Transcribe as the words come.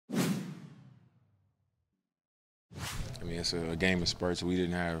I mean, it's a game of spurts. We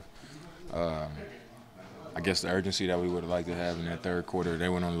didn't have, I guess, the urgency that we would have liked to have in that third quarter. They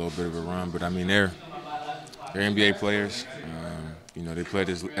went on a little bit of a run, but I mean, they're NBA players. You know, they play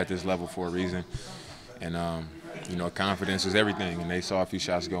at this level for a reason, and you know, confidence is everything. And they saw a few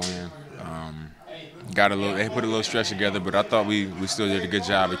shots go in. They put a little stretch together, but I thought we still did a good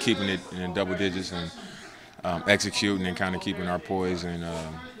job of keeping it in double digits and executing and kind of keeping our poise and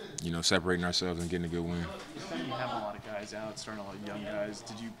you know, separating ourselves and getting a good win. You have a lot of guys out, starting a lot of young guys.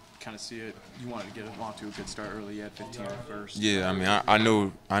 Did you kind of see it? You wanted to get off to a good start early. You had 15 at first. Yeah, I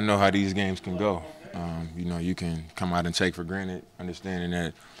mean, I know how these games can go. You know, you can come out and take for granted, understanding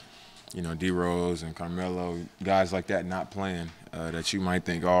that, you know, D-Rose and Carmelo, guys like that not playing, that you might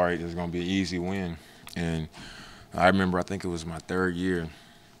think, all right, it's going to be an easy win. And I remember, I think it was my third year,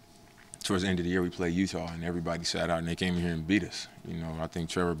 towards the end of the year, we played Utah, and everybody sat out, and they came in here and beat us. You know, I think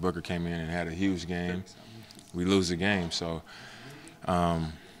Trevor Booker came in and had a huge game. We lose the game. So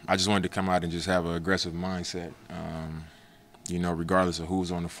I just wanted to come out and just have an aggressive mindset, you know, regardless of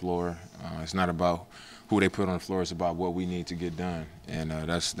who's on the floor. It's not about who they put on the floor. It's about what we need to get done. And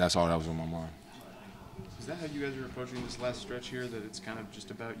that's all that was on my mind. Is that how you guys are approaching this last stretch here, that it's kind of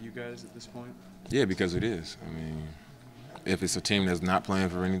just about you guys at this point? Yeah, because it is. I mean, if it's a team that's not playing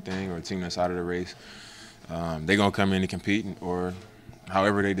for anything or a team that's out of the race, they're going to come in and compete or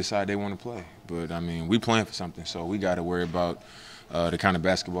however they decide they want to play. But, I mean, we playing for something, so we got to worry about the kind of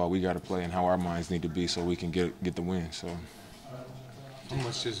basketball we got to play and how our minds need to be so we can get the win. So, how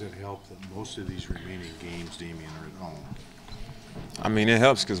much does it help that most of these remaining games, Damian, are at home? I mean, it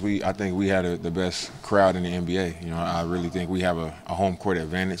helps because I think we had the best crowd in the NBA. You know, I really think we have a home court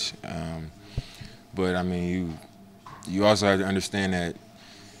advantage. But, I mean, you also have to understand that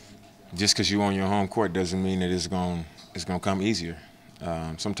just because you're on your home court doesn't mean that it's going to come easier.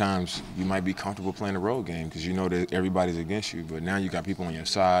 Sometimes you might be comfortable playing a road game because you know that everybody's against you, but now you got people on your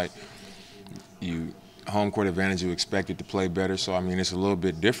side. Home court advantage, you expect it to play better, so I mean it's a little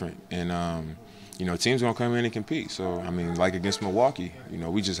bit different. And you know, teams gonna come in and compete. So I mean, like against Milwaukee, you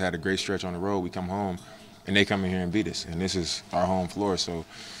know, we just had a great stretch on the road. We come home, and they come in here and beat us, and this is our home floor. So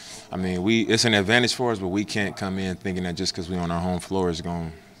I mean, it's an advantage for us, but we can't come in thinking that just because we're on our home floor is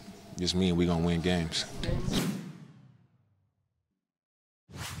going to just mean we're going to win games.